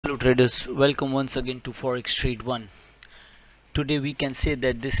Hello traders, welcome once again to Forex Trade 1. Today we can say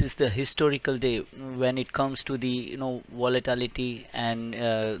that this is the historical day when it comes to the volatility and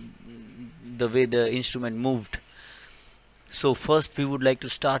the way the instrument moved. So first we would like to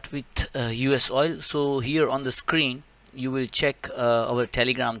start with US oil. So here on the screen you will check our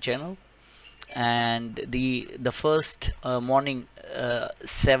Telegram channel, and the first morning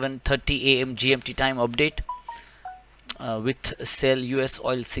 7:30 AM GMT time update with sell US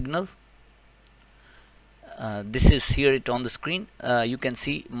oil signal. This is here it on the screen. You can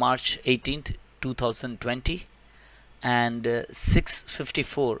see March 18th 2020 and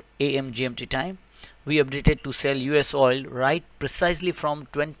 6:54 AM GMT time we updated to sell US oil right precisely from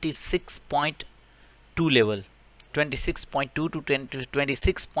 26.2 level, 26.2 to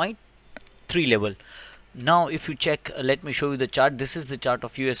 26.3 level. Now if you check, let me show you the chart. This is the chart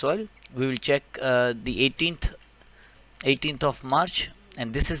of US oil. We will check the 18th of March,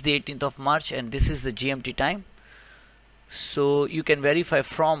 and this is the 18th of March, and this is the GMT time. So you can verify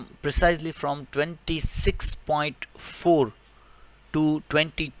from precisely from 26.4 to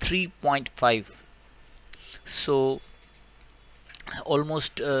 23.5. So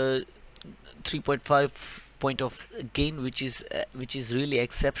almost 3.5 point of gain, which is really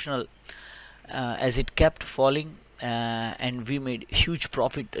exceptional, as it kept falling, and we made huge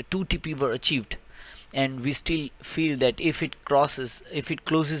profit. 2 TP were achieved, and we still feel that if it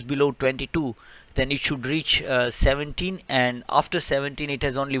closes below 22, then it should reach 17, and after 17 it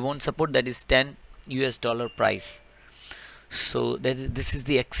has only one support, that is $10 price. So this is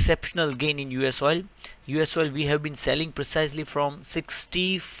the exceptional gain in US oil. US oil we have been selling precisely from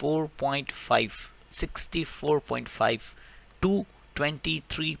 64.5 to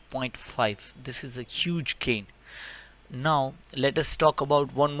 23.5. This is a huge gain. Now let us talk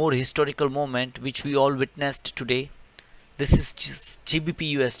about one more historical moment which we all witnessed today. This is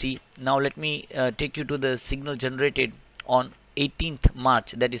GBPUSD. Now let me take you to the signal generated on 18th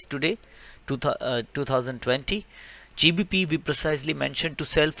March, that is today, 2020. GBP we precisely mentioned to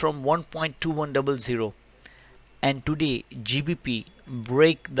sell from 1.2100, and today GBP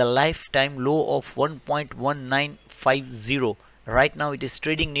break the lifetime low of 1.1950. Right now it is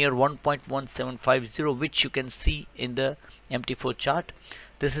trading near 1.1750, which you can see in the MT4 chart.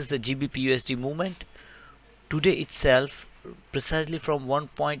 This is the GBPUSD movement today itself, precisely from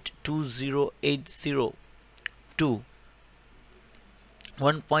 1.2080 to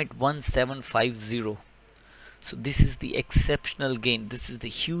 1.1750. so this is the exceptional gain, this is the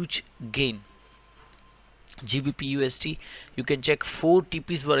huge gain. GBPUSD, you can check 4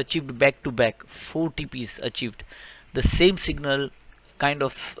 TPs were achieved back to back, 4 TPs achieved. The same signal kind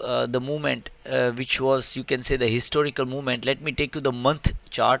of the movement which was, you can say, the historical movement. Let me take you the month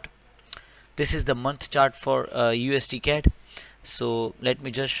chart. This is the month chart for USDCAD. So let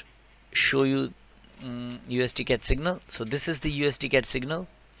me just show you USDCAD signal. So this is the USDCAD signal,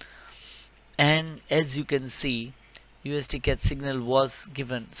 and as you can see USDCAD signal was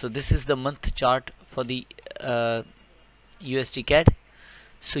given. So this is the month chart for the USDCAD.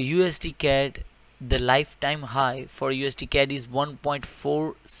 So USDCAD, the lifetime high for USDCAD is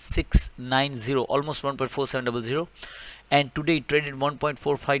 1.4690, almost 1.4700, and today it traded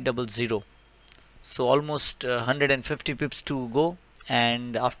 1.4500. so almost 150 pips to go,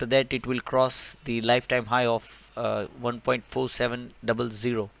 and after that it will cross the lifetime high of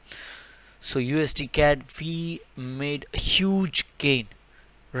 1.4700. so USDCAD we made a huge gain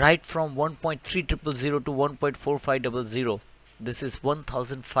right from 1.3000 to 1.4500. This is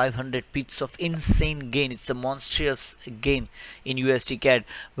 1,500 pips of insane gain. It's a monstrous gain in USDCAD.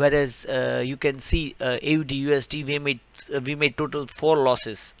 Whereas you can see AUDUSD we made total 4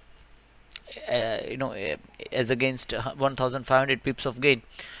 losses. As against 1,500 pips of gain,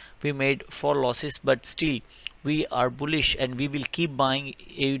 we made 4 losses, but still we are bullish and we will keep buying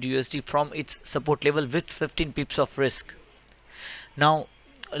AUDUSD from its support level with 15 pips of risk. Now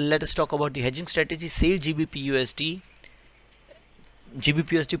let us talk about the hedging strategy. Save GBPUSD.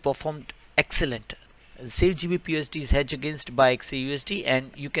 GBPUSD performed excellent. Save GBPUSD is hedged against buy XAUUSD,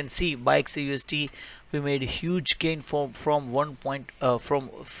 and you can see buy XAUUSD we made a huge gain from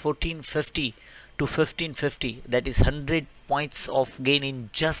 1450 to 1550. That is 100 points of gain in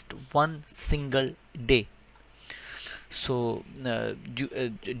just one single day. So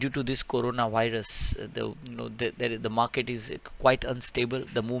due to this coronavirus, the market is quite unstable.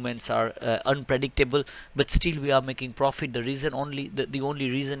 The movements are unpredictable, but still we are making profit. The reason the only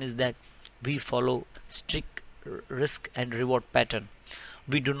reason is that we follow strict risk and reward pattern.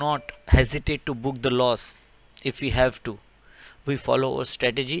 We do not hesitate to book the loss if we have to. We follow our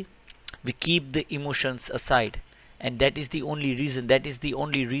strategy. We keep the emotions aside and that is the only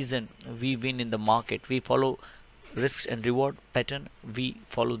reason we win in the market. We follow risk and reward pattern, we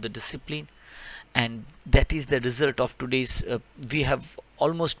follow the discipline, and that is the result of today's we have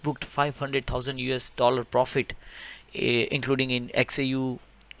almost booked 500,000 US dollar profit, including in XAU,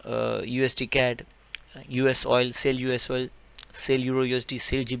 USDCAD, US oil, sell US oil, sell EURUSD,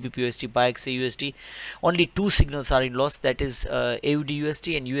 sell GBPUSD, buy XAUUSD. Only two signals are in loss, that is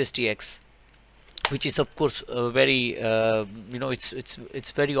AUDUSD and USDX, which is of course very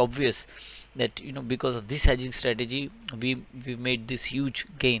it's very obvious that because of this hedging strategy we made this huge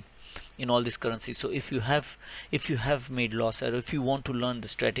gain in all this currency. So if you have made loss, or if you want to learn the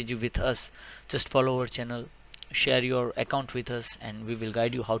strategy with us, just follow our channel, share your account with us, and we will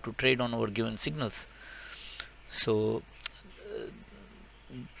guide you how to trade on our given signals. So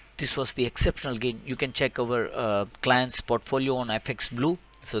this was the exceptional gain. You can check our client's portfolio on FX Blue.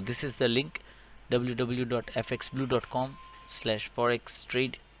 So this is the link,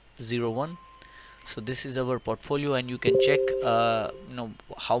 www.fxblue.com/forextrade01. So this is our portfolio, and you can check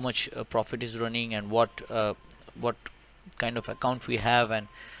how much profit is running and what kind of account we have, and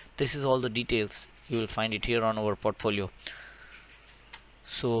this is all the details. You will find it here on our portfolio.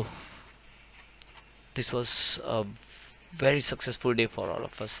 So this was a very successful day for all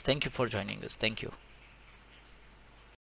of us. Thank you for joining us. Thank you.